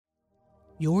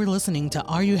You're listening to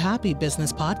Are You Happy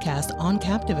Business Podcast on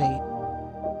Captivate.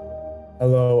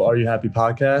 Hello, Are You Happy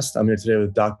Podcast. I'm here today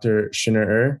with Dr.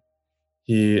 Schinnerer.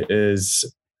 He is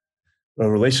a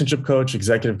relationship coach,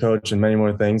 executive coach, and many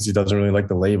more things. He doesn't really like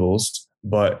the labels,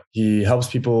 but he helps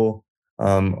people,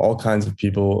 all kinds of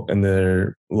people in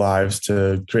their lives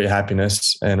to create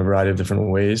happiness in a variety of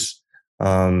different ways.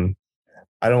 I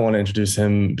don't want to introduce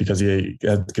him because he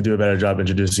could do a better job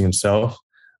introducing himself.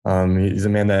 He's a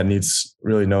man that needs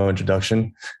really no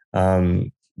introduction.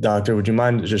 Doctor, would you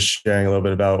mind just sharing a little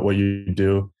bit about what you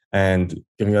do and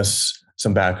giving us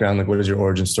some background? Like, what is your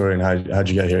origin story and how'd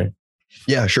you get here?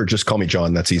 Yeah, sure. Just call me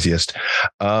John. That's easiest.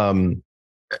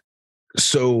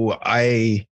 So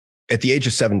at the age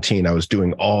of 17, I was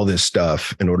doing all this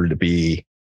stuff in order to be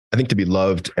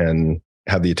loved and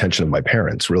have the attention of my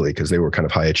parents, really, because they were kind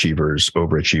of high achievers,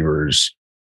 overachievers,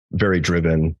 very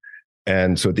driven.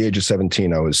 And so at the age of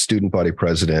 17, I was student body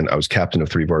president. I was captain of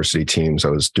 3 varsity teams.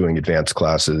 I was doing advanced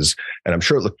classes, and I'm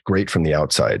sure it looked great from the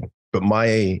outside. But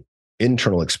my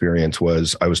internal experience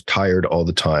was I was tired all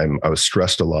the time. I was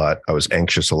stressed a lot. I was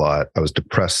anxious a lot. I was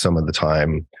depressed some of the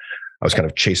time. I was kind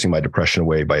of chasing my depression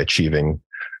away by achieving.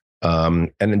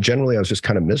 And then generally, I was just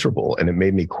kind of miserable. And it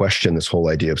made me question this whole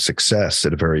idea of success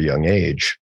at a very young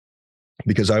age,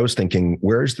 because I was thinking,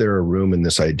 where is there a room in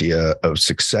this idea of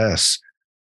success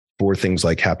for things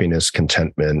like happiness,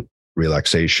 contentment,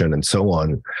 relaxation, and so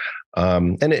on.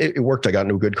 And it worked. I got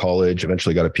into a good college,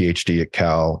 eventually got a PhD at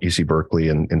Cal, UC Berkeley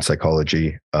in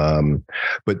psychology.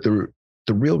 But the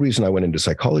real reason I went into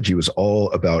psychology was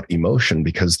all about emotion,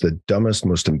 because the dumbest,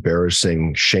 most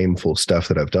embarrassing, shameful stuff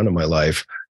that I've done in my life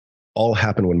all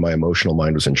happened when my emotional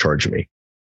mind was in charge of me.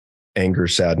 Anger,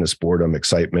 sadness, boredom,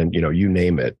 excitement, you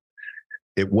name it.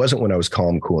 It wasn't when I was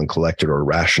calm, cool, and collected or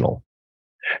rational.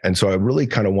 And so I really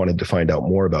kind of wanted to find out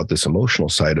more about this emotional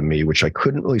side of me, which I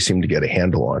couldn't really seem to get a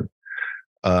handle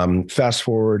on. Fast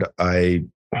forward, I've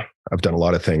done a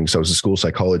lot of things. I was a school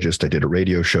psychologist. I did a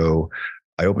radio show.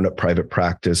 I opened up private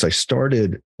practice. I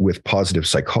started with positive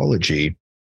psychology,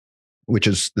 which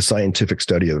is the scientific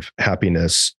study of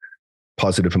happiness,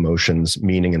 positive emotions,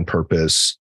 meaning and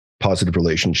purpose, positive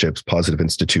relationships, positive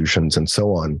institutions, and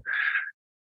so on.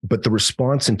 But the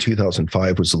response in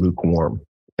 2005 was lukewarm.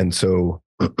 And so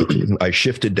I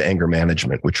shifted to anger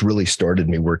management, which really started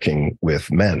me working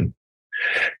with men.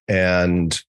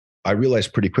 And I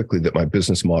realized pretty quickly that my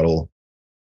business model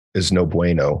is no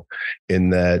bueno, in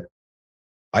that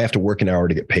I have to work an hour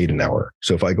to get paid an hour.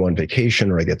 So if I go on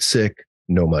vacation or I get sick,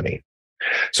 no money.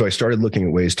 So I started looking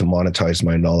at ways to monetize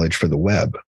my knowledge for the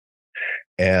web.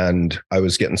 And I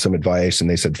was getting some advice, and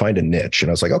they said, find a niche.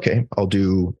 And I was like, okay, I'll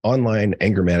do online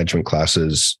anger management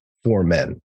classes for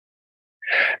men.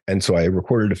 And so I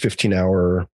recorded a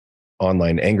 15-hour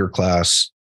online anger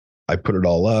class. I put it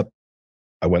all up.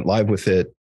 I went live with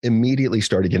it, immediately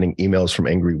started getting emails from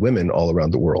angry women all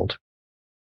around the world.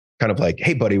 Kind of like,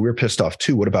 hey, buddy, we're pissed off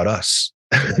too. What about us?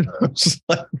 I was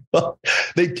like, well,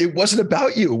 it wasn't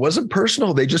about you. It wasn't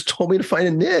personal. They just told me to find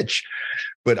a niche.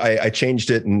 But I changed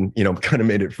it and, kind of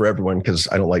made it for everyone, because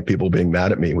I don't like people being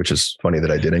mad at me, which is funny that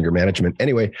I did anger management.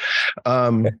 Anyway,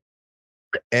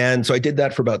 and so I did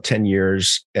that for about 10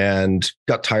 years and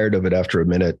got tired of it after a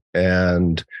minute,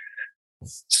 and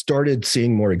started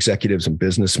seeing more executives and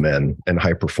businessmen and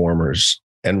high performers,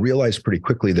 and realized pretty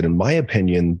quickly that, in my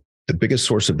opinion, the biggest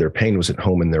source of their pain was at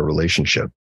home in their relationship.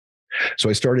 So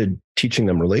I started teaching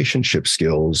them relationship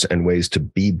skills and ways to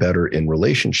be better in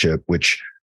relationship, which,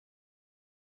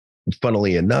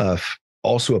 funnily enough,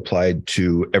 also applied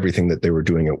to everything that they were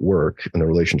doing at work and the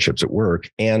relationships at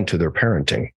work, and to their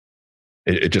parenting.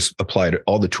 It just applied.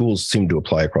 All the tools seemed to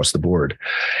apply across the board.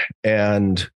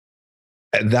 And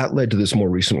that led to this more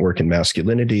recent work in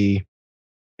masculinity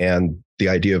and the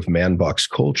idea of man box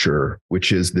culture,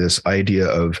 which is this idea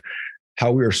of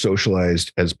how we are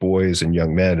socialized as boys and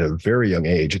young men at a very young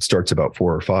age. It starts about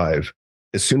 4 or 5.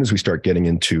 As soon as we start getting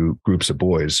into groups of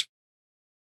boys,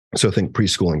 so think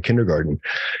preschool and kindergarten,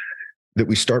 that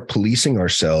we start policing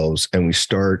ourselves and we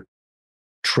start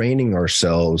training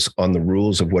ourselves on the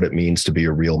rules of what it means to be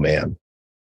a real man.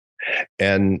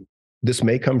 And this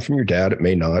may come from your dad, it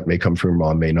may not, it may come from your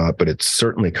mom, may not, but it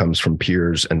certainly comes from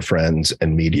peers and friends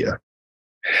and media.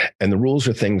 And the rules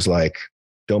are things like,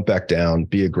 don't back down,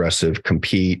 be aggressive,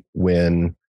 compete,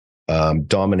 win,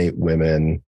 dominate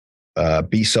women,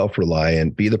 be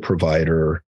self-reliant, be the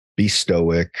provider, be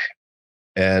stoic.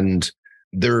 And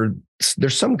there's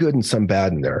some good and some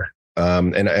bad in there.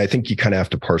 And I think you kind of have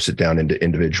to parse it down into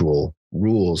individual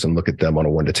rules and look at them on a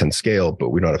 1 to 10 scale, but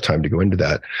we don't have time to go into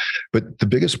that. But the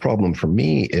biggest problem for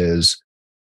me is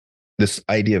this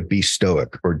idea of be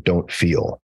stoic or don't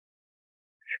feel.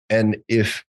 And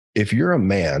if you're a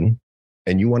man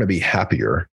and you want to be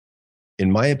happier,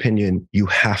 in my opinion, you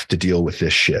have to deal with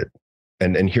this shit.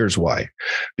 And here's why.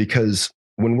 Because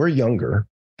when we're younger,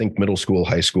 think middle school,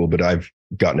 high school, but I've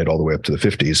gotten it all the way up to the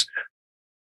 50s.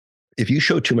 If you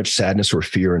show too much sadness or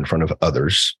fear in front of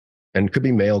others, and could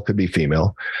be male, could be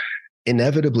female,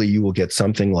 inevitably you will get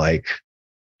something like,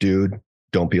 dude,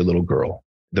 don't be a little girl.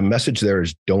 The message there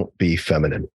is don't be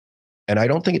feminine. And I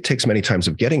don't think it takes many times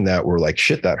of getting that where like,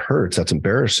 shit, that hurts. That's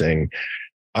embarrassing.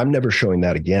 I'm never showing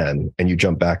that again. And you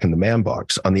jump back in the man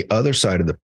box. On the other side of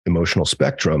the emotional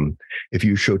spectrum, if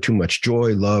you show too much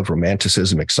joy, love,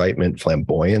 romanticism, excitement,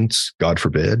 flamboyance, God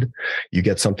forbid, you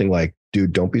get something like,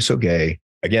 dude, don't be so gay.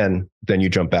 Again, then you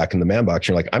jump back in the man box.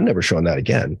 You're like, I'm never showing that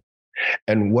again.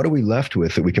 And what are we left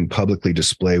with that we can publicly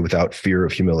display without fear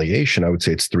of humiliation? I would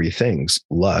say it's three things.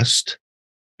 Lust,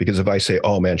 because if I say,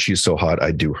 oh man, she's so hot,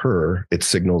 I'd do her, it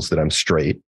signals that I'm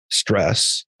straight.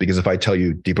 Stress, because if I tell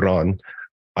you, Dibran,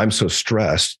 I'm so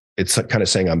stressed, it's kind of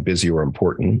saying I'm busy or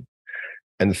important.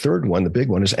 And the third one, the big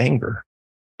one, is anger.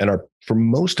 And for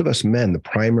most of us men, the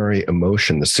primary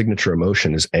emotion, the signature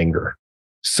emotion is anger.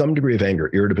 Some degree of anger,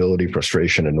 irritability,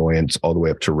 frustration, annoyance, all the way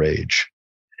up to rage.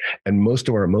 And most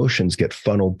of our emotions get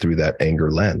funneled through that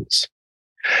anger lens.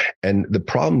 And the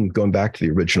problem, going back to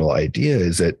the original idea,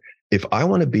 is that if I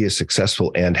want to be a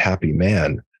successful and happy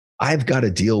man, I've got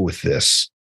to deal with this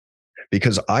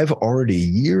because I've already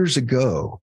years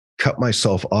ago cut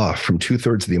myself off from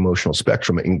 2/3 of the emotional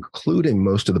spectrum, including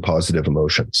most of the positive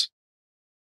emotions.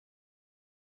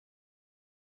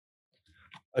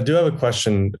 I do have a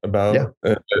question about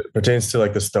it pertains to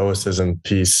like the stoicism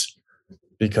piece,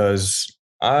 because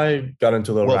I got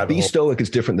into a little rabbit hole. Stoic is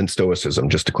different than stoicism,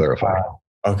 just to clarify.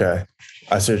 Okay.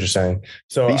 I see what you're saying.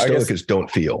 So be stoic is don't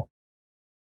feel.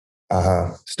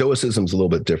 Stoicism is a little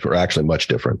bit different, or actually much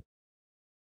different.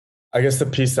 I guess the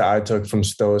piece that I took from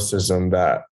stoicism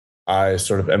that I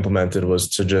sort of implemented was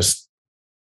to just,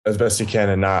 as best you can,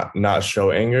 and not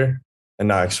show anger and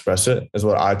not express it, is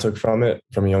what I took from it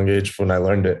from a young age when I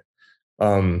learned it.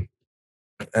 And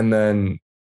then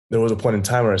there was a point in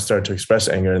time where I started to express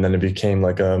anger, and then it became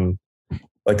repetitive.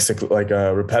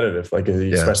 Like if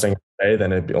you express anger today,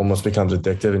 then it almost becomes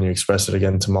addictive, and you express it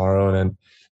again tomorrow, and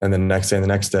then the next day and the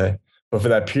next day. But for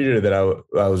that period that I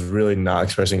was really not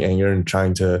expressing anger and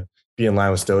trying to be in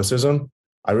line with stoicism,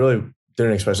 I really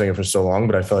didn't express anger for so long,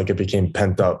 but I felt like it became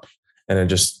pent up, and it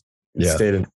just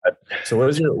stayed in. So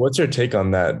what's your take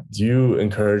on that? Do you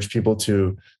encourage people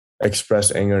to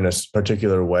express anger in a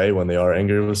particular way when they are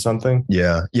angry with something?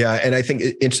 Yeah. And I think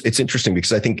it's interesting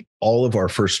because I think all of our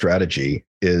first strategy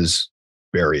is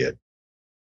bury it,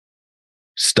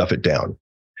 stuff it down.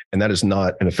 And that is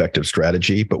not an effective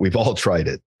strategy, but we've all tried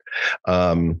it.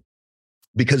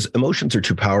 Because emotions are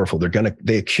too powerful.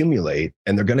 They accumulate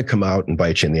and they're going to come out and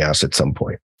bite you in the ass at some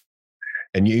point.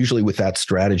 And usually with that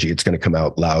strategy, it's going to come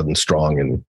out loud and strong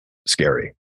and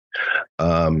scary.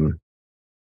 So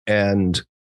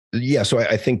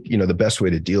I think, the best way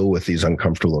to deal with these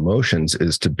uncomfortable emotions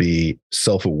is to be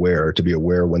self-aware, to be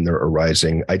aware when they're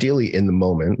arising, ideally in the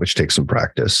moment, which takes some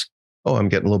practice. Oh, I'm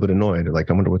getting a little bit annoyed.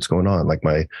 Like, I wonder what's going on. Like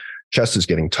my chest is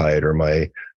getting tight, or my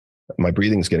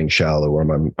breathing's getting shallow,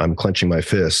 or I'm clenching my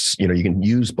fists. You can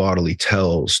use bodily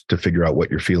tells to figure out what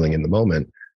you're feeling in the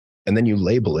moment. And then you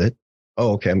label it.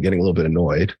 Oh, okay, I'm getting a little bit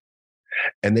annoyed.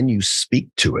 And then you speak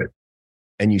to it,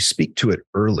 and you speak to it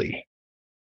early.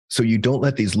 So you don't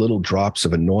let these little drops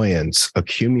of annoyance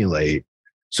accumulate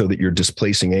so that you're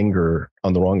displacing anger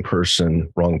on the wrong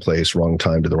person, wrong place, wrong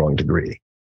time, to the wrong degree.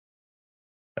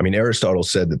 I mean, Aristotle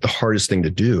said that the hardest thing to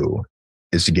do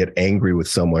is to get angry with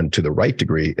someone to the right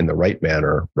degree, in the right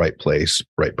manner, right place,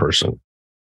 right person.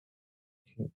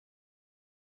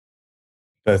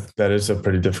 That is a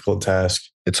pretty difficult task.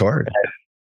 It's hard.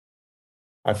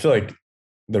 I feel like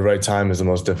the right time is the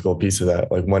most difficult piece of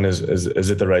that. Like, when is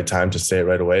it the right time to say it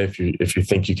right away? If you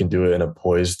think you can do it in a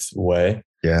poised way,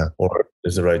 or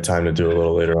is the right time to do it a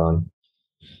little later on?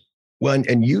 Well,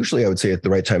 and usually I would say at the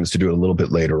right time is to do it a little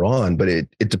bit later on, but it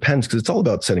depends, because it's all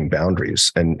about setting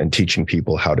boundaries and teaching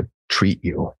people how to treat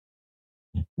you,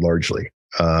 largely.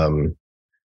 And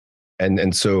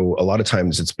so a lot of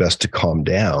times it's best to calm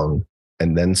down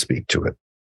and then speak to it.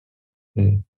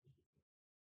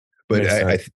 But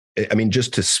I mean,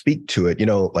 just to speak to it,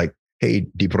 like, hey,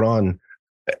 Dibran,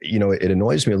 it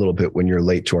annoys me a little bit when you're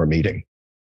late to our meeting.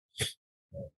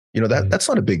 That's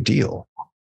not a big deal,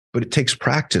 but it takes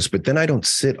practice. But then I don't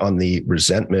sit on the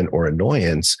resentment or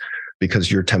annoyance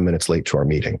because you're 10 minutes late to our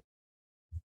meeting.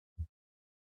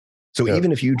 So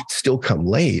even if you still come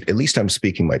late, at least I'm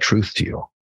speaking my truth to you,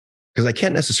 because I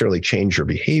can't necessarily change your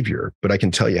behavior, but I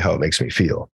can tell you how it makes me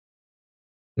feel.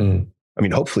 Mm. I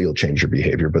mean, hopefully you'll change your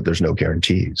behavior, but there's no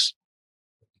guarantees.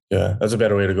 Yeah, that's a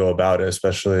better way to go about it,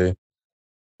 especially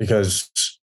because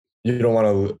you don't want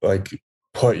to like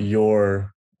put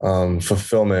your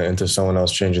fulfillment into someone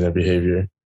else changing their behavior.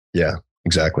 Yeah,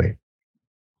 exactly.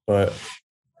 But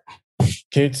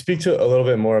can you speak to a little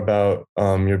bit more about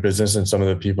your business and some of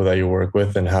the people that you work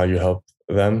with and how you help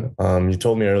them? You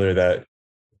told me earlier that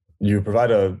you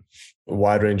provide a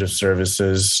wide range of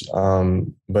services,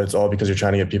 but it's all because you're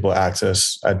trying to get people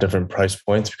access at different price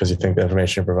points because you think the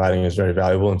information you're providing is very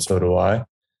valuable, and so do I.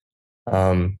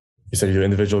 You said you do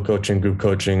individual coaching, group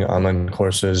coaching, online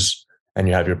courses, and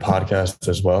you have your podcast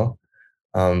as well.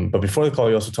 But before the call,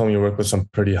 you also told me you work with some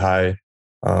pretty high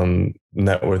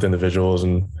net worth individuals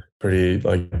and pretty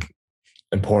like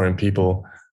important people.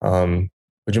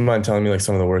 Would you mind telling me like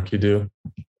some of the work you do?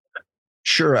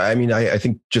 Sure. I mean, I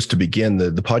think just to begin,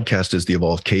 the podcast is The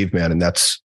Evolved Caveman, and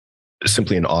that's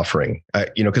simply an offering.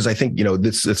 Because I think,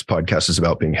 this podcast is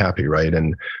about being happy, right?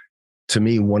 And to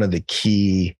me, one of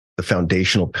the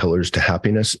foundational pillars to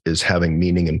happiness is having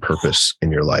meaning and purpose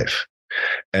in your life.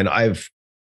 And I've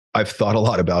thought a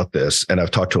lot about this, and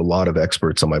I've talked to a lot of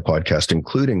experts on my podcast,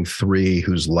 including 3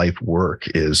 whose life work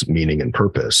is meaning and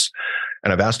purpose.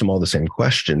 And I've asked them all the same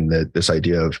question, that this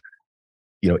idea of,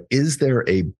 is there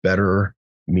a better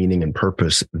meaning and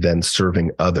purpose than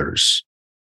serving others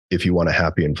if you want a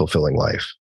happy and fulfilling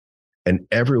life? And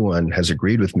everyone has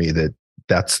agreed with me that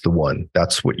that's the one.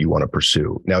 That's what you want to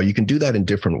pursue. Now, you can do that in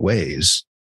different ways,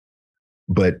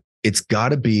 but it's got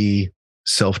to be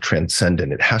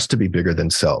self-transcendent. It has to be bigger than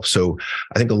self. So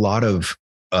I think a lot of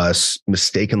us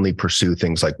mistakenly pursue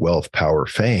things like wealth, power,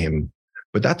 fame,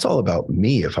 but that's all about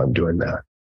me if I'm doing that.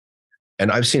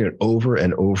 And I've seen it over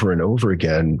and over and over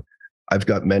again. I've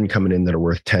got men coming in that are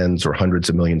worth tens or hundreds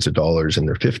of millions of dollars in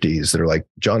their 50s that are like,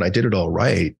 John, I did it all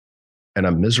right, and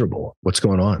I'm miserable. What's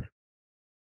going on?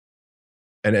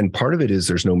 And part of it is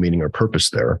there's no meaning or purpose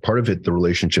there. Part of it, the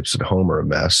relationships at home are a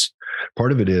mess.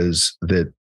 Part of it is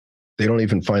that they don't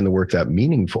even find the work that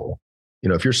meaningful.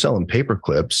 If you're selling paper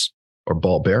clips or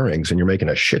ball bearings and you're making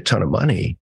a shit ton of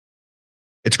money,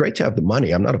 it's great to have the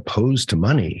money. I'm not opposed to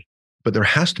money, but there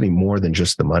has to be more than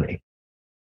just the money.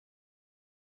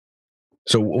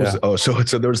 So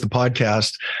so there's the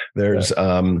podcast. There's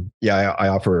I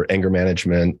offer anger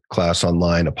management class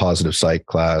online, a positive psych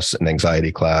class, an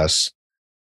anxiety class.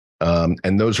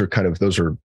 And those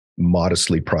are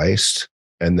modestly priced.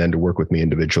 And then to work with me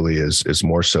individually is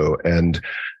more so. And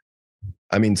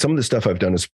I mean, some of the stuff I've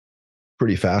done is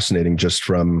pretty fascinating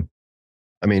I'm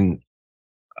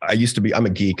a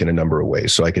geek in a number of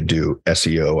ways. So I could do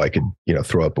SEO. I could,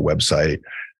 throw up a website.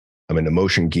 I'm an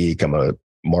emotion geek. I'm a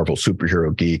Marvel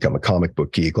superhero geek. I'm a comic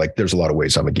book geek. Like there's a lot of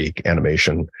ways I'm a geek.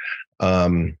 Animation.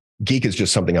 Geek is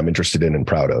just something I'm interested in and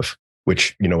proud of,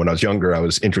 which, when I was younger, I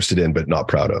was interested in, but not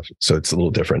proud of. So it's a little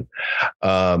different.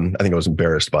 I think I was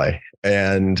embarrassed by.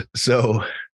 And so,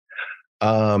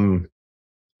 what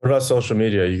about social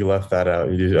media? You left that out.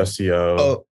 You do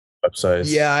SEO,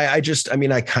 websites. Yeah,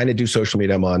 I kind of do social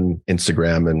media. I'm on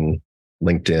Instagram and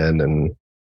LinkedIn and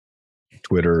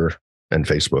Twitter and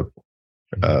Facebook.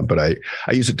 But I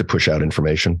use it to push out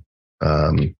information.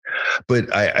 But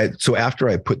so after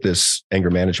I put this anger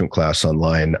management class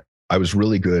online, I was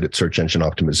really good at search engine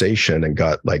optimization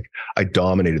and I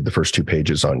dominated the first 2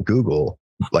 pages on Google.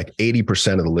 Like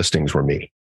 80% of the listings were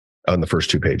me on the first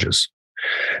 2 pages.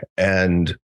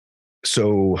 And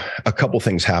so a couple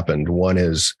things happened. One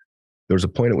is there was a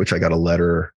point at which I got a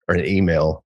letter or an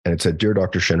email, and it said, "Dear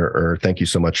Dr. Schinnerer, thank you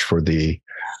so much for the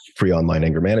free online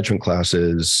anger management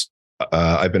classes.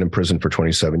 I've been in prison for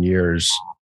 27 years,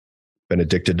 been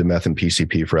addicted to meth and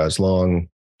PCP for as long,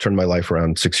 turned my life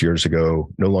around 6 years ago,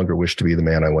 no longer wish to be the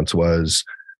man I once was.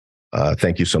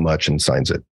 Thank you so much," and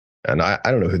signs it. And I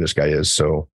don't know who this guy is.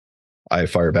 So I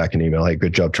fire back an email. "Hey,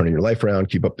 good job turning your life around.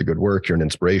 Keep up the good work. You're an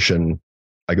inspiration."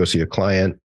 I go see a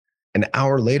client. An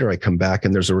hour later, I come back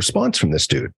and there's a response from this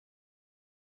dude.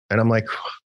 And I'm like,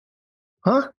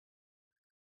 huh?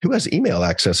 Who has email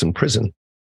access in prison?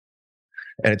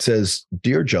 And it says,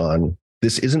 "Dear John,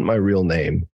 this isn't my real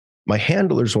name. My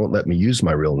handlers won't let me use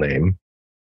my real name.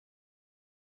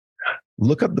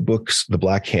 Look up the books, The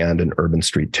Black Hand and Urban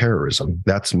Street Terrorism.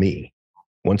 That's me.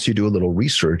 Once you do a little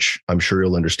research, I'm sure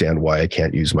you'll understand why I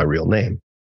can't use my real name."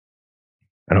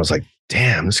 And I was like,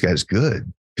 damn, this guy's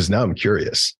good, because now I'm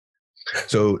curious.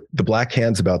 So The Black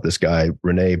Hand's about this guy,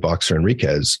 Rene Boxer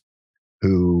Enriquez,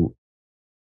 who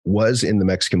was in the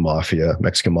Mexican Mafia.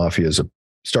 Mexican Mafia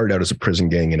started out as a prison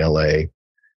gang in LA.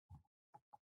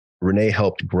 Rene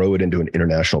helped grow it into an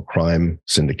international crime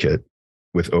syndicate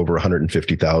with over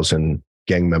 150,000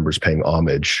 gang members paying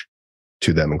homage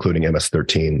to them, including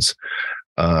MS-13s.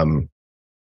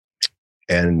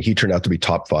 And he turned out to be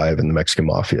top 5 in the Mexican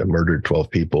mafia, murdered 12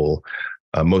 people,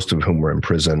 most of whom were in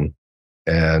prison.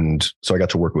 And so I got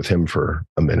to work with him for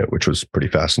a minute, which was pretty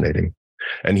fascinating.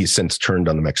 And he's since turned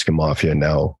on the Mexican mafia and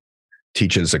now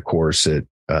teaches a course at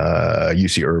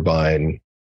UC Irvine,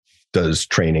 does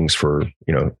trainings for,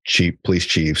 police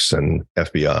chiefs and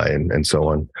FBI and so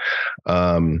on.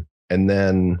 And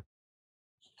then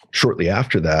shortly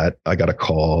after that, I got a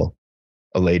call.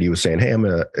 A lady was saying, "Hey, I'm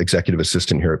an executive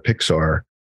assistant here at Pixar.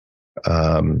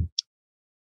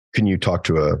 Can you talk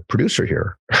to a producer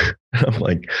here?" I'm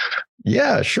like,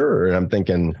 "Yeah, sure." And I'm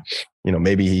thinking,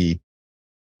 maybe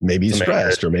he's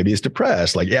stressed or maybe he's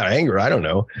depressed. Like, yeah, anger, I don't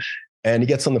know. And he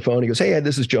gets on the phone. He goes, "Hey,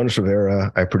 this is Jonas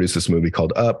Rivera. I produced this movie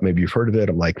called Up. Maybe you've heard of it."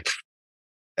 I'm like,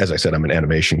 as I said, I'm an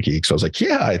animation geek. So I was like,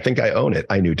 "Yeah, I think I own it."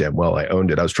 I knew damn well I owned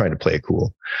it. I was trying to play it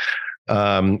cool.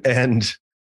 And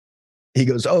he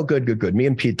goes, "Oh, good. Me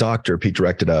and Pete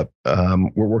directed Up.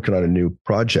 We're working on a new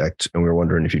project and we were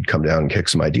wondering if you'd come down and kick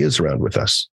some ideas around with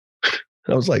us."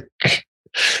 I was like,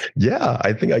 "Yeah,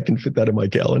 I think I can fit that in my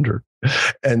calendar."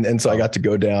 And so I got to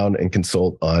go down and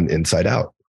consult on Inside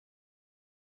Out.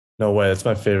 No way. That's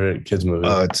my favorite kids movie.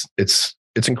 It's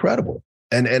incredible.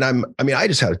 And I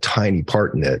just had a tiny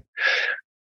part in it.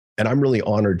 And I'm really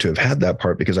honored to have had that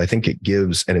part because I think it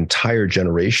gives an entire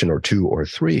generation or 2 or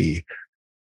 3.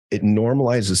 It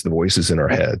normalizes the voices in our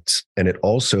heads. And it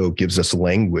also gives us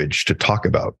language to talk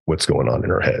about what's going on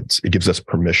in our heads. It gives us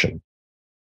permission.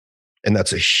 And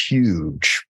that's a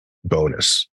huge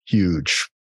bonus,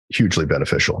 hugely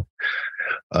beneficial.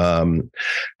 And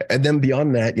then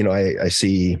beyond that,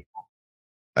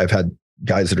 I've had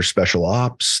guys that are special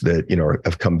ops that,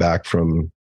 have come back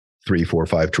from 3, 4,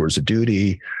 5 tours of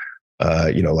duty,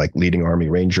 like leading Army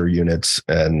Ranger units.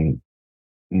 And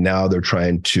now they're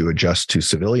trying to adjust to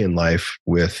civilian life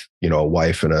with, a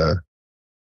wife and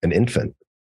an infant.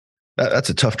 That's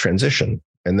a tough transition.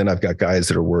 And then I've got guys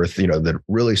that are worth, that are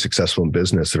really successful in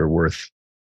business that are worth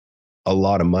a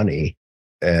lot of money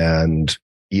and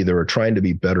either are trying to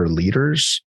be better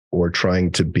leaders or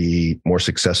trying to be more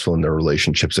successful in their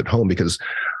relationships at home. Because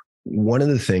one of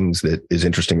the things that is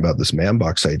interesting about this man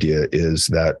box idea is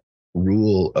that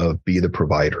rule of be the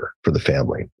provider for the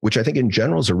family, which I think in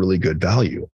general is a really good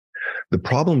value. The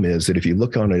problem is that if you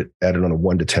look at it on a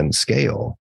 1 to 10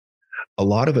 scale, a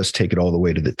lot of us take it all the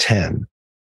way to the 10.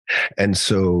 And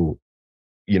so,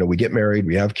 we get married,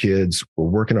 we have kids, we're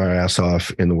working our ass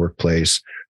off in the workplace,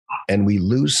 and we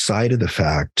lose sight of the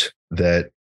fact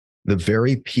that the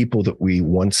very people that we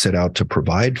once set out to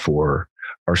provide for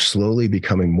are slowly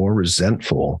becoming more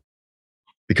resentful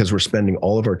because we're spending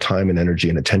all of our time and energy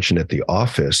and attention at the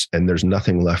office and there's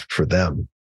nothing left for them.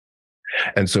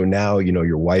 And so now,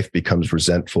 your wife becomes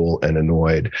resentful and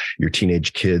annoyed. Your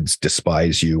teenage kids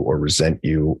despise you or resent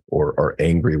you or are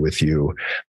angry with you.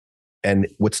 And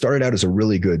what started out as a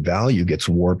really good value gets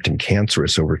warped and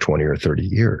cancerous over 20 or 30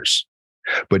 years.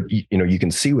 But, you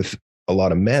can see with a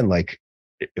lot of men, like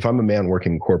if I'm a man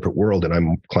working in the corporate world and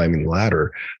I'm climbing the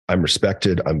ladder, I'm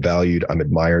respected, I'm valued, I'm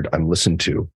admired, I'm listened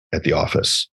to at the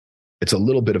office. It's a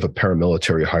little bit of a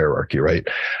paramilitary hierarchy, right?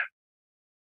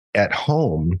 At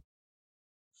home,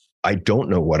 I don't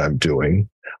know what I'm doing.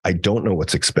 I don't know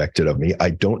what's expected of me. I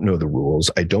don't know the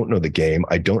rules. I don't know the game.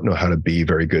 I don't know how to be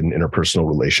very good in interpersonal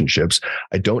relationships.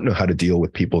 I don't know how to deal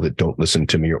with people that don't listen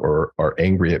to me or are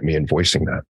angry at me and voicing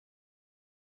that.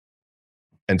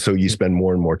 And so you spend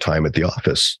more and more time at the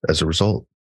office as a result.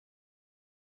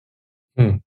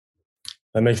 That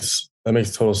makes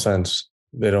total sense.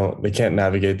 They can't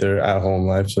navigate their at-home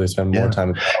life, so they spend more time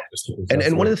at the office.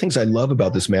 And one of the things I love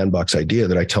about this man box idea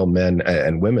that I tell men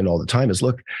and women all the time is,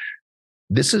 look,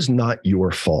 this is not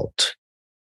your fault.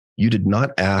 You did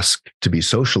not ask to be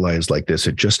socialized like this.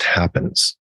 It just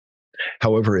happens.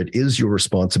 However, it is your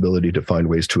responsibility to find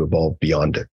ways to evolve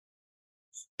beyond it.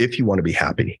 If you want to be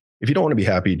happy. If you don't want to be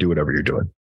happy, do whatever you're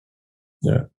doing.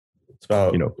 Yeah. It's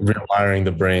about, rewiring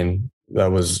the brain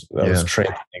that was trained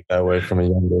to think that way from a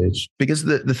young age. Because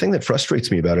the thing that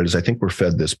frustrates me about it is I think we're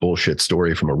fed this bullshit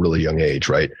story from a really young age,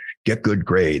 right? Get good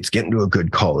grades, get into a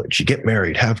good college, you get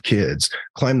married, have kids,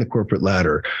 climb the corporate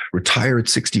ladder, retire at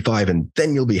 65, and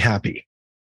then you'll be happy.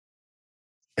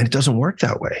 And it doesn't work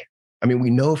that way. I mean,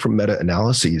 we know from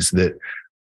meta-analyses that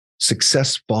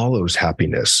success follows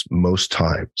happiness most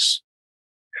times.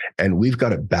 And we've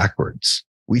got it backwards.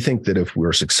 We think that if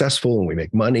we're successful and we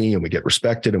make money and we get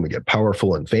respected and we get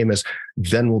powerful and famous,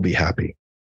 then we'll be happy.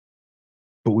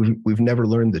 But we've never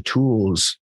learned the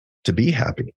tools to be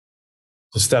happy.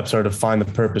 the steps are to find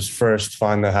the purpose first,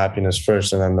 find the happiness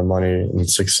first, and then the money and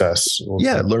success.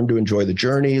 Learn to enjoy the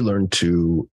journey, learn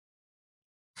to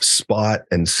spot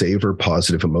and savor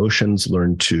positive emotions,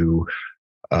 learn to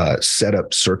set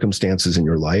up circumstances in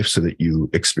your life so that you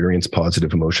experience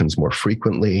positive emotions more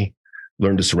frequently,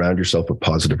 learn to surround yourself with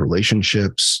positive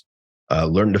relationships,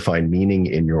 learn to find meaning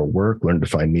in your work, learn to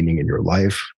find meaning in your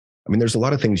life. I mean, there's a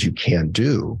lot of things you can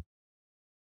do,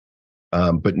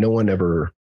 but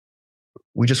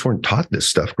we just weren't taught this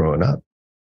stuff growing up.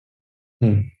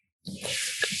 If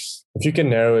you can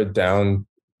narrow it down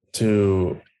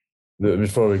to,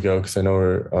 before we go, because I know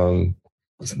we're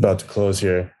about to close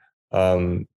here,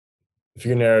 if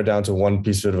you can narrow it down to one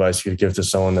piece of advice you could give to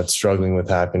someone that's struggling with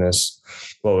happiness,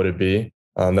 what would it be?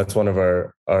 That's one of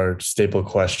our staple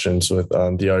questions with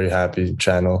the Are You Happy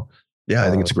channel. Yeah, I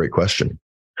think it's a great question.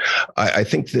 I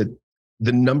think that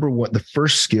the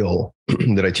first skill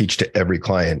that I teach to every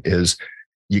client is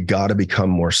you got to become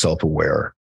more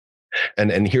self-aware.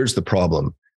 And here's the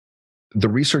problem. The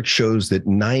research shows that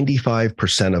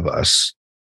 95% of us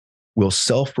will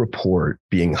self-report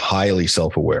being highly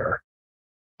self-aware.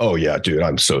 Oh yeah, dude,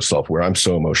 I'm so self-aware. I'm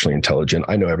so emotionally intelligent.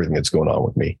 I know everything that's going on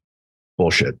with me.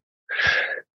 Bullshit.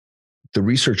 The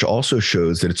research also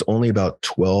shows that it's only about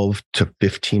 12 to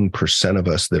 15% of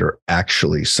us that are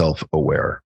actually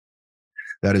self-aware.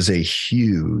 That is a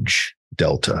huge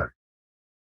delta.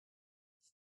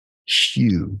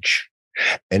 Huge.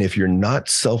 And if you're not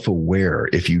self-aware,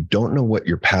 if you don't know what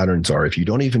your patterns are, if you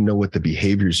don't even know what the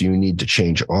behaviors you need to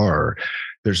change are,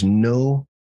 there's no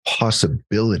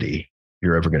possibility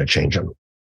you're ever going to change them.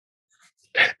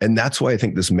 And that's why I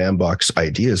think this man box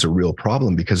idea is a real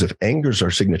problem, because if anger is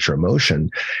our signature emotion,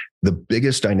 the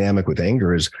biggest dynamic with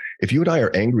anger is if you and I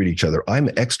are angry at each other, I'm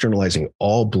externalizing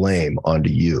all blame onto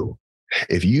you.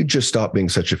 If you just stop being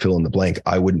such a fill in the blank,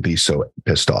 I wouldn't be so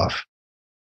pissed off.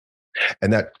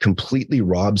 And that completely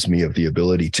robs me of the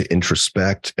ability to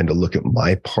introspect and to look at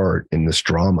my part in this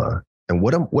drama. And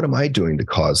what am I doing to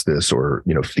cause this, or,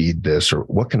 feed this, or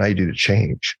what can I do to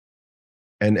change?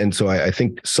 And so I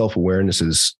think self-awareness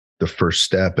is the first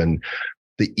step. And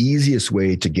the easiest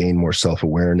way to gain more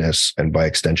self-awareness, and by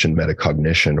extension,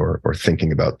 metacognition, or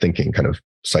thinking about thinking, kind of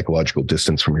psychological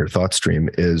distance from your thought stream,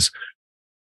 is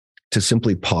to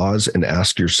simply pause and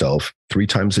ask yourself 3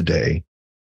 times a day,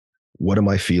 what am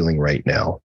I feeling right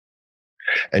now?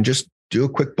 And just do a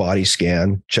quick body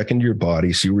scan, check into your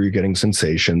body, see where you're getting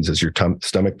sensations. Is your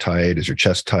stomach tight? Is your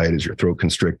chest tight? Is your throat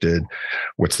constricted?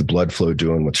 What's the blood flow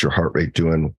doing? What's your heart rate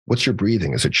doing? What's your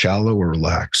breathing? Is it shallow or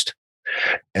relaxed?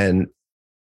 And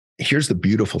here's the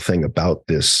beautiful thing about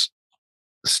this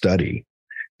study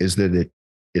is that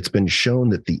it's been shown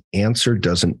that the answer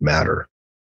doesn't matter.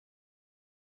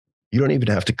 You don't even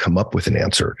have to come up with an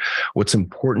answer. What's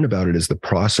important about it is the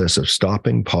process of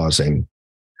stopping, pausing,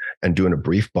 and doing a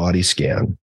brief body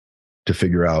scan to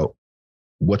figure out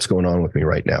what's going on with me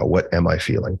right now. What am I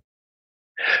feeling?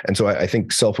 And so I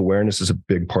think self-awareness is a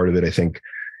big part of it. I think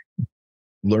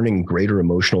learning greater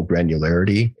emotional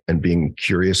granularity and being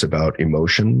curious about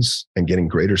emotions and getting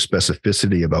greater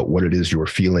specificity about what it is you're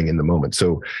feeling in the moment.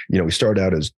 So, we start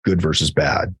out as good versus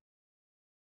bad.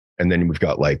 And then we've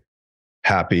got like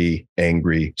happy,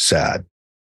 angry, sad.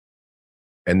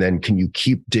 And then can you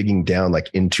keep digging down like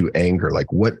into anger? Like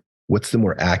what's the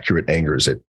more accurate anger? Is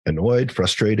it annoyed,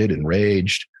 frustrated,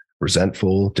 enraged,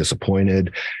 resentful,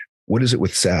 disappointed? What is it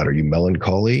with sad? Are you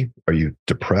melancholy? Are you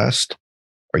depressed?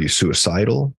 Are you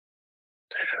suicidal?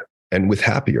 And with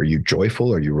happy, are you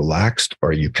joyful? Are you relaxed?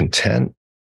 Are you content?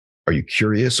 Are you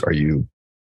curious? Are you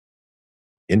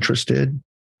interested?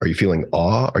 Are you feeling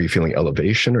awe? Are you feeling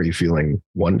elevation? Are you feeling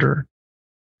wonder?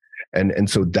 And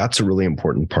so that's a really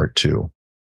important part too.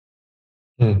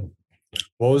 What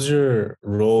was your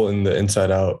role in the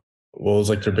Inside Out? What was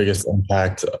like your biggest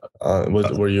impact?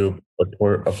 Were you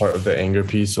a part of the anger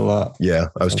piece a lot? Yeah,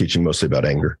 I was teaching mostly about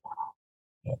anger.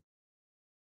 Yeah.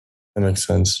 That makes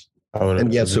sense.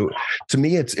 So to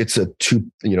me, it's a two,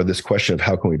 this question of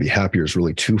how can we be happier is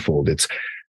really twofold. It's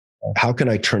how can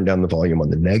I turn down the volume on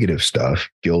the negative stuff,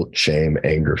 guilt, shame,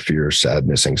 anger, fear,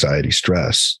 sadness, anxiety,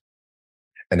 stress?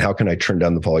 And how can I turn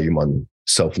down the volume on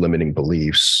self-limiting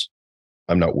beliefs?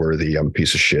 I'm not worthy. I'm a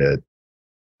piece of shit.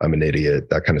 I'm an idiot,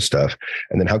 that kind of stuff.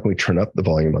 And then how can we turn up the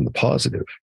volume on the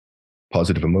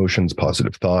positive emotions,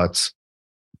 positive thoughts,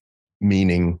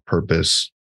 meaning,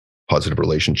 purpose, positive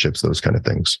relationships, those kind of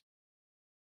things.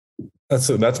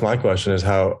 That's my question is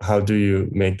how do you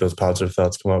make those positive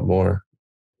thoughts come up more?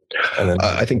 And then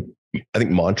I think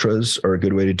mantras are a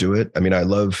good way to do it. I mean,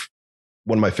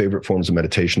 one of my favorite forms of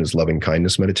meditation is loving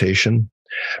kindness meditation,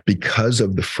 because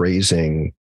of the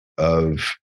phrasing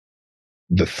of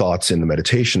the thoughts in the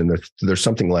meditation. And there's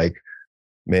something like,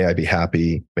 may I be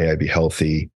happy, may I be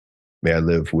healthy, may I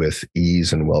live with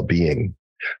ease and well-being.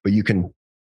 But you can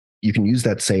use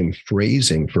that same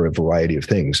phrasing for a variety of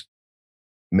things.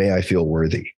 May I feel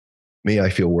worthy. May I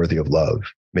feel worthy of love.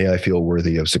 May I feel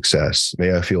worthy of success.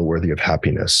 May I feel worthy of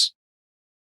happiness.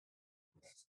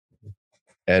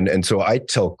 And so I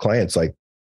tell clients, like,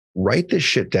 write this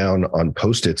shit down on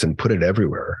Post-its and put it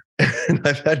everywhere. And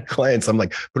I've had clients, I'm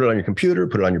like, put it on your computer,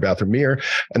 put it on your bathroom mirror.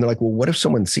 And they're like, well, what if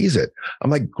someone sees it?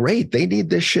 I'm like, great, they need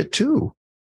this shit too.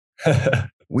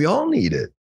 We all need it.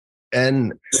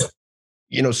 And,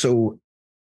 so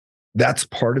that's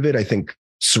part of it. I think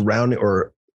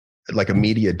or like a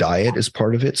media diet is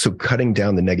part of it. So cutting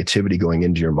down the negativity going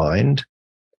into your mind,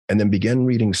 and then begin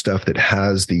reading stuff that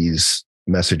has these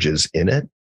messages in it.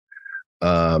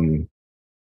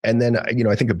 And then,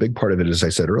 I think a big part of it, as I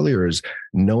said earlier, is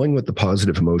knowing what the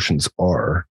positive emotions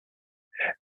are,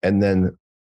 and then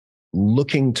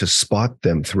looking to spot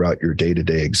them throughout your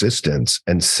day-to-day existence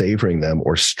and savoring them,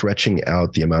 or stretching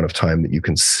out the amount of time that you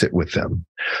can sit with them.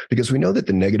 Because we know that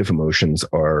the negative emotions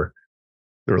they're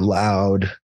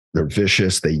loud, they're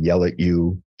vicious, they yell at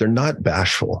you. They're not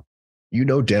bashful. You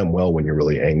know damn well when you're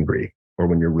really angry, or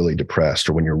when you're really depressed,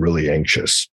 or when you're really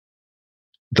anxious.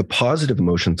 The positive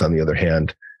emotions, on the other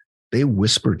hand, they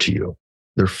whisper to you.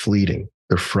 They're fleeting.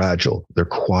 They're fragile. They're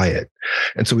quiet.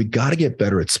 And so we got to get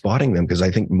better at spotting them, because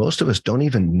I think most of us don't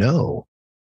even know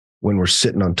when we're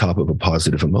sitting on top of a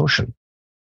positive emotion.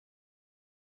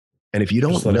 And if you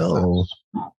don't know,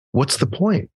 what's the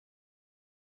point?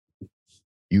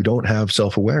 You don't have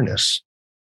self-awareness.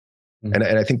 Mm-hmm.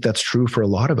 And I think that's true for a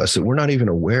lot of us, that we're not even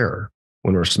aware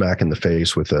when we're smack in the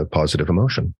face with a positive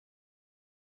emotion.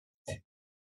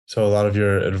 So a lot of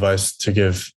your advice to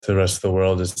give to the rest of the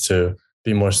world is to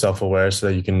be more self-aware, so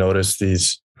that you can notice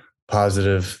these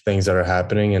positive things that are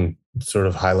happening and sort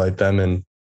of highlight them,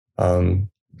 and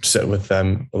sit with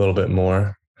them a little bit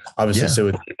more. Obviously, sit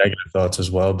with your negative thoughts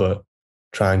as well, but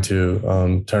trying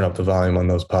to turn up the volume on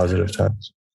those positive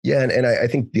times. Yeah. And I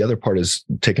think the other part is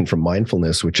taken from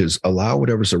mindfulness, which is allow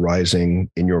whatever's arising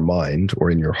in your mind or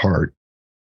in your heart,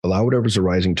 allow whatever's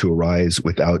arising to arise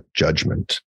without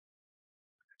judgment.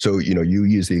 So, you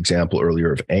use the example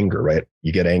earlier of anger, right?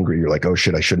 You get angry, you're like, oh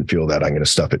shit, I shouldn't feel that. I'm going to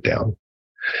stuff it down.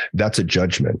 That's a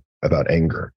judgment about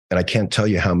anger. And I can't tell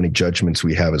you how many judgments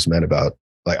we have as men about,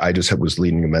 like, I just was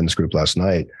leading a men's group last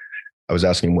night. I was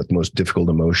asking what the most difficult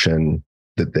emotion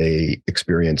that they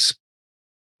experience.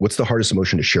 What's the hardest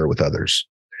emotion to share with others?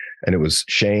 And it was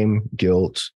shame,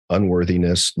 guilt,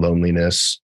 unworthiness,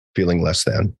 loneliness, feeling less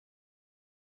than.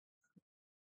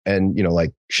 And,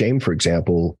 like shame, for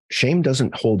example, shame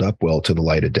doesn't hold up well to the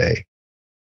light of day,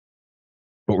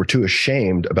 but we're too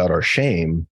ashamed about our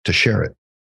shame to share it.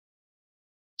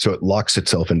 So it locks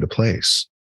itself into place,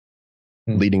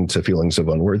 leading to feelings of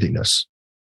unworthiness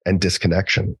and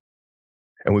disconnection.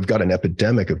 And we've got an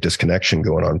epidemic of disconnection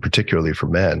going on, particularly for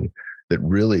men, that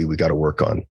really we got to work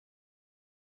on.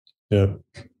 Yeah.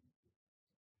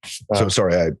 So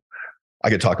sorry, I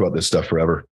could talk about this stuff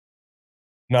forever.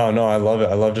 No, I love it.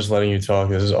 I love just letting you talk.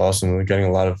 This is awesome. We're getting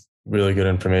a lot of really good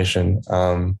information.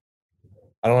 I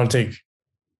don't want to take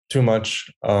too much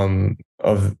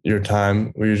of your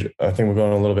time. I think we're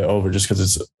going a little bit over, just because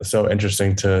it's so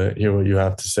interesting to hear what you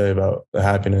have to say about the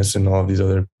happiness and all of these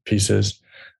other pieces.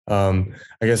 I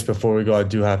guess before we go, I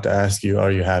do have to ask you,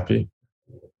 are you happy?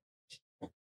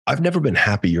 I've never been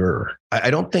happier. I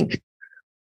don't think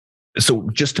so.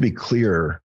 Just to be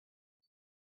clear,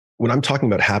 when I'm talking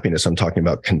about happiness, I'm talking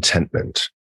about contentment.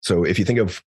 So if you think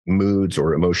of moods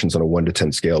or emotions on a 1 to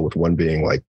 10 scale, with 1 being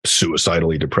like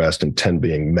suicidally depressed and 10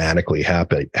 being manically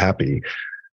happy,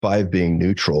 5 being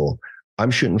neutral, I'm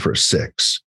shooting for a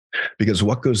 6, because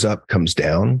what goes up comes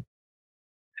down.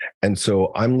 And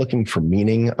so I'm looking for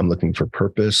meaning. I'm looking for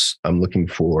purpose. I'm looking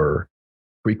for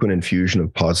frequent infusion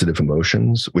of positive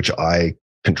emotions, which I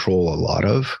control a lot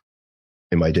of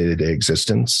in my day-to-day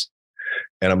existence.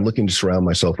 And I'm looking to surround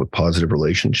myself with positive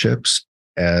relationships.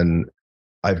 And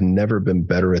I've never been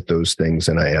better at those things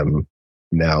than I am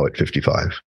now at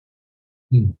 55.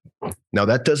 Now,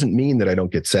 that doesn't mean that I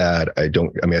don't get sad. I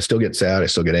still get sad. I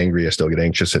still get angry. I still get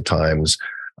anxious at times.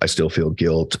 I still feel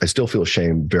guilt. I still feel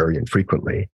shame very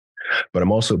infrequently. But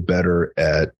I'm also better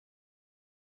at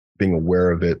being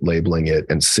aware of it, labeling it,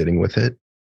 and sitting with it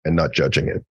and not judging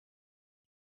it.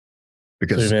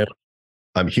 Because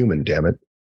I'm human, damn it.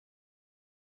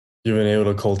 You've been able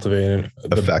to cultivate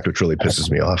a fact which really pisses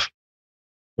me off.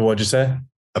 What'd you say?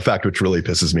 A fact which really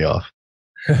pisses me off.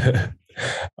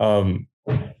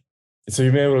 So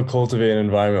you've been able to cultivate an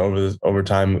environment over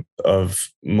time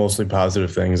of mostly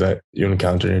positive things that you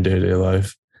encounter in your day-to-day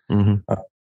life. Mm-hmm.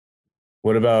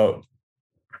 What about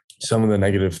some of the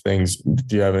negative things?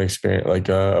 Do you have an experience, like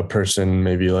a person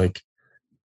maybe like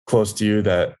close to you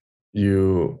that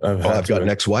you have had I've got an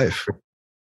ex-wife.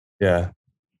 Yeah.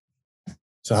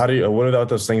 So what about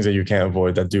those things that you can't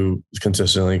avoid that do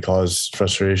consistently cause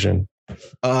frustration?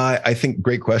 I think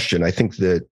great question. I think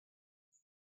that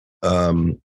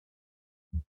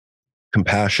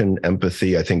compassion,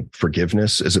 empathy, I think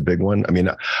forgiveness is a big one. I mean,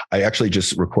 I actually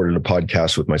just recorded a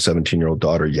podcast with my 17-year-old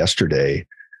daughter yesterday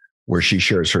where she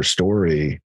shares her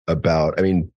story about, I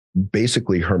mean,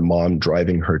 basically her mom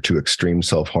driving her to extreme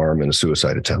self-harm and a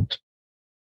suicide attempt.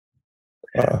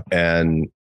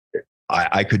 And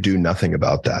I could do nothing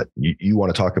about that. You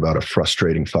want to talk about a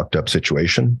frustrating, fucked up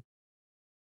situation?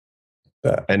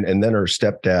 And then her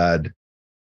stepdad,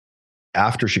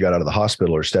 after she got out of the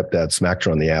hospital, her stepdad smacked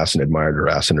her on the ass and admired her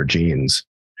ass and her jeans.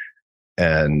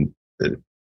 And then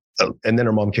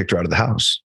her mom kicked her out of the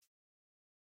house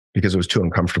because it was too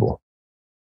uncomfortable.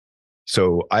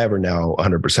 So I have her now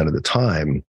 100% of the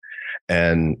time.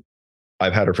 And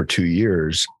I've had her for 2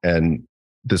 years. And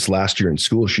this last year in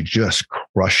school, she just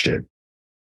crushed it.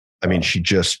 I mean,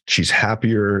 she's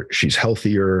happier, she's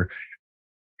healthier.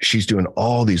 She's doing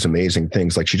all these amazing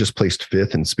things. Like she just placed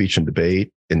 5th in speech and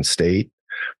debate in state.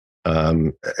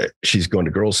 She's going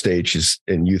to girls' stage. She's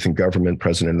in youth and government,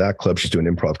 president of that club. She's doing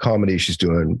improv comedy. She's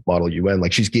doing Model UN.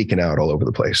 Like she's geeking out all over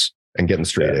the place and getting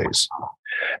straight A's.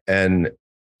 And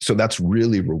so that's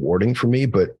really rewarding for me.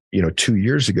 But, 2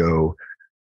 years ago,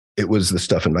 it was the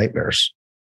stuff and nightmares.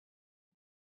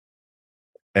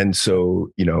 And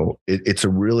so, it's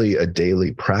really a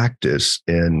daily practice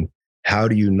in how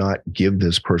do you not give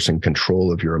this person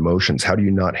control of your emotions? How do you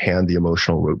not hand the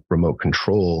emotional remote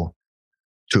control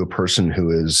to a person who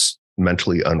is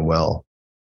mentally unwell?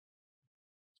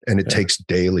 And it takes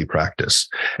daily practice.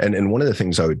 And one of the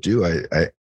things I would do, I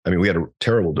mean, we had a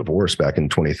terrible divorce back in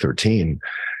 2013,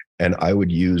 and I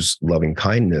would use loving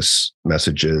kindness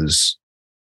messages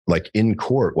like in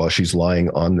court while she's lying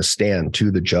on the stand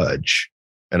to the judge.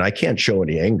 And I can't show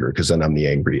any anger because then I'm the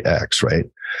angry ex, right?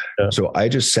 Yeah. So I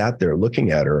just sat there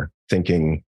looking at her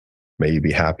thinking, may you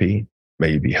be happy,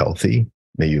 may you be healthy,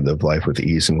 may you live life with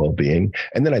ease and well-being.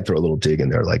 And then I'd throw a little dig in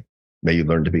there like, may you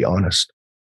learn to be honest.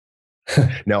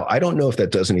 Now, I don't know if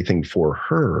that does anything for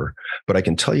her, but I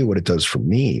can tell you what it does for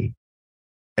me.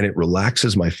 And it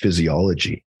relaxes my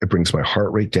physiology. It brings my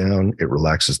heart rate down. It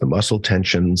relaxes the muscle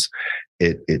tensions.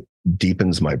 It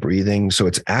deepens my breathing. So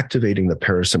it's activating the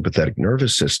parasympathetic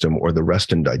nervous system, or the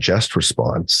rest and digest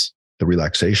response, the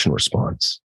relaxation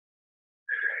response.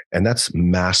 And that's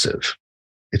massive.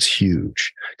 It's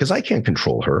huge because I can't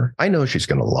control her. I know she's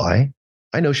going to lie.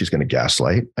 I know she's going to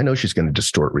gaslight. I know she's going to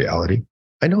distort reality.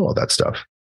 I know all that stuff.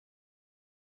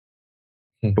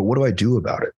 But what do I do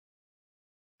about it?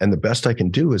 And the best I can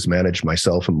do is manage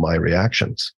myself and my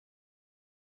reactions.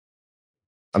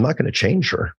 I'm not going to change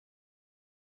her.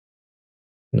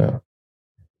 No.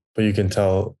 But you can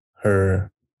tell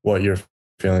her what you're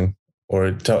feeling,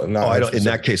 or tell. In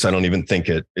that case, I don't even think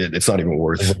it's not even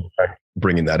worth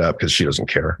bringing that up because she doesn't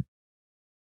care.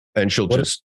 And she'll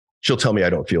tell me I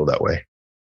don't feel that way.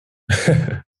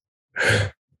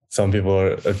 Some people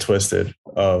are twisted.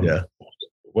 Yeah.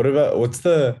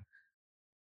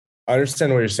 I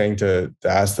understand what you're saying to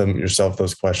ask yourself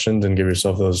those questions and give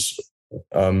yourself those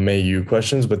may you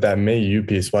questions, but that may you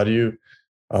piece, why do you,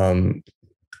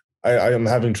 I am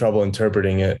having trouble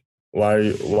interpreting it. Why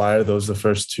are those the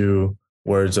first 2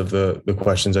 words of the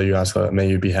questions that you ask? May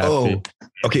you be happy. Oh,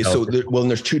 okay. So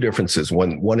there's 2 differences.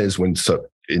 One is when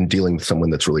in dealing with someone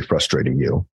that's really frustrating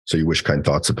you, so you wish kind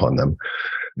thoughts upon them.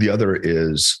 The other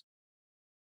is,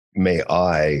 may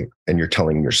I, and you're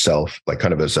telling yourself like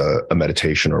kind of as a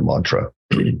meditation or mantra.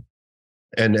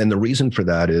 And the reason for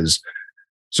that is,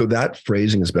 so that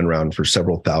phrasing has been around for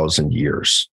several thousand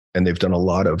years. And they've done a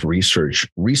lot of research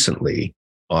recently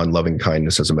on loving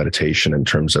kindness as a meditation in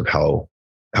terms of how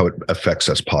it affects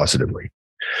us positively.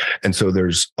 And so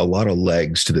there's a lot of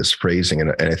legs to this phrasing.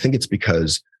 And I think it's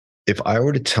because if I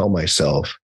were to tell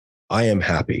myself, I am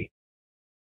happy,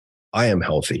 I am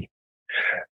healthy,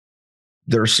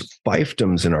 there's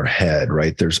fiefdoms in our head,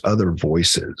 right? There's other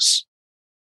voices.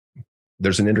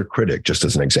 There's an inner critic, just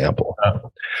as an example.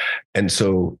 And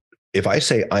so if I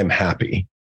say I'm happy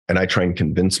and I try and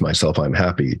convince myself I'm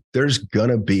happy, there's going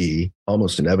to be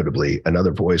almost inevitably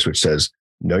another voice which says,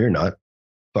 no, you're not.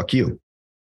 Fuck you.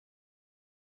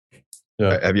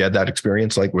 Yeah. Have you had that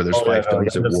experience, like where there's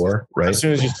fiefdoms at war, right? As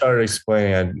soon as you started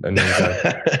explaining, I knew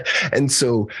that. And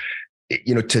so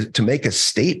to make a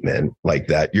statement like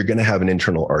that, you're going to have an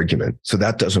internal argument. So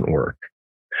that doesn't work.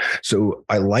 So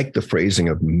I like the phrasing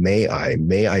of may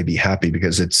I be happy,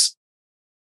 because it's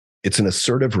an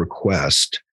assertive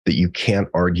request that you can't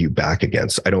argue back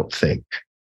against, I don't think.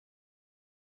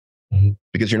 Mm-hmm.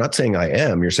 Because you're not saying I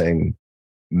am, you're saying,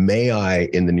 may I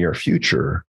in the near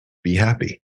future be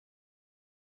happy?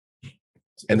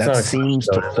 And that seems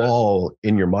to fall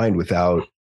in your mind without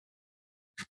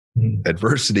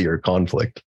adversity or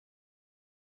conflict.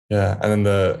 Yeah. And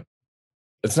then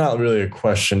it's not really a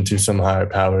question to some higher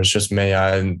power. It's just, may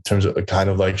I, in terms of kind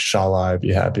of like, shall I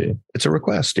be happy? It's a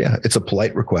request. Yeah. It's a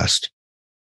polite request.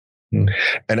 And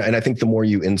I think the more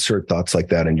you insert thoughts like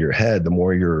that into your head, the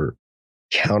more you're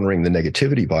countering the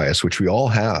negativity bias, which we all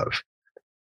have.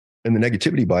 And the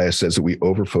negativity bias says that we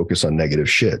overfocus on negative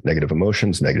shit, negative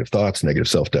emotions, negative thoughts, negative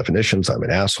self-definitions. I'm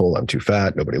an asshole. I'm too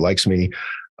fat. Nobody likes me.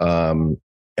 And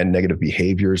negative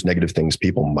behaviors, negative things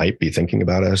people might be thinking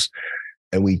about us.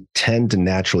 And we tend to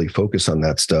naturally focus on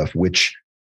that stuff, which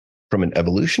from an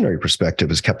evolutionary perspective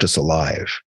has kept us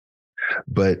alive.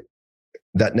 But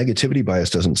that negativity bias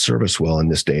doesn't serve us well in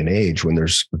this day and age when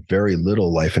there's very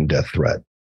little life and death threat.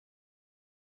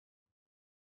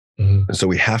 Mm-hmm. And so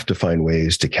we have to find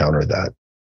ways to counter that.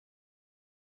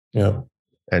 Yeah.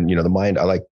 And, the mind, I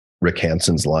like Rick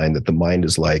Hanson's line that the mind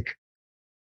is like,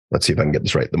 let's see if I can get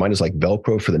this right. The mind is like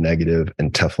Velcro for the negative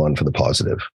and Teflon for the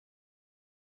positive.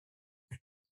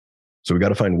 So we got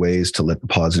to find ways to let the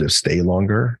positive stay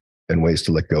longer and ways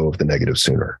to let go of the negative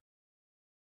sooner.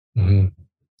 Mm-hmm.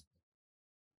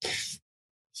 It's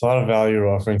a lot of value you're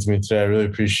offering to me today. I really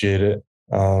appreciate it.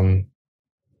 I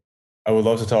would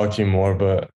love to talk to you more,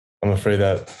 but I'm afraid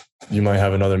that you might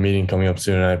have another meeting coming up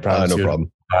soon. And I promise no you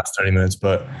problem. The last 30 minutes,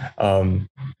 but I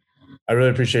really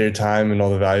appreciate your time and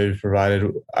all the value you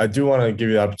provided. I do want to give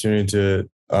you the opportunity to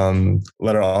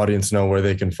let our audience know where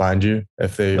they can find you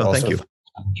if they also thank you.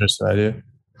 Just idea.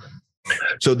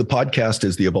 So the podcast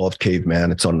is The Evolved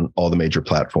Caveman. It's on all the major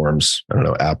platforms. I don't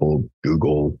know, Apple,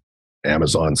 Google,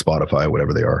 Amazon, Spotify,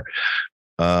 whatever they are.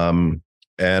 And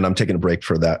I'm taking a break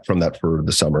from that for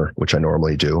the summer, which I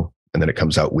normally do. And then it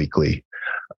comes out weekly.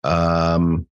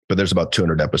 But there's about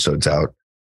 200 episodes out.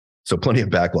 So plenty of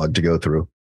backlog to go through.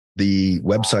 The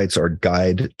websites are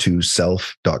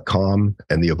guidetoself.com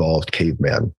and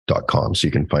theevolvedcaveman.com. So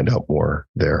you can find out more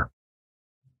there.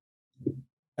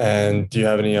 And do you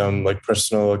have any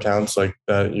personal accounts like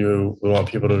that you would want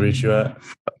people to reach you at?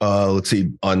 Let's see.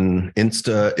 On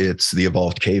Insta, it's The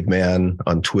Evolved Caveman.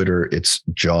 On Twitter, it's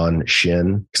John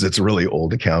Shin, because it's a really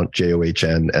old account,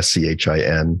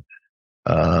 JOHNSCHIN.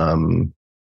 I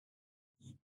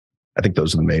think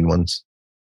those are the main ones.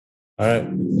 All right.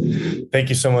 Thank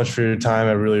you so much for your time.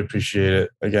 I really appreciate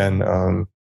it. Again,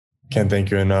 can't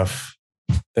thank you enough.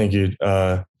 Thank you,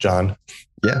 John.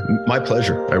 Yeah, my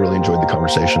pleasure. I really enjoyed the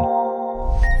conversation.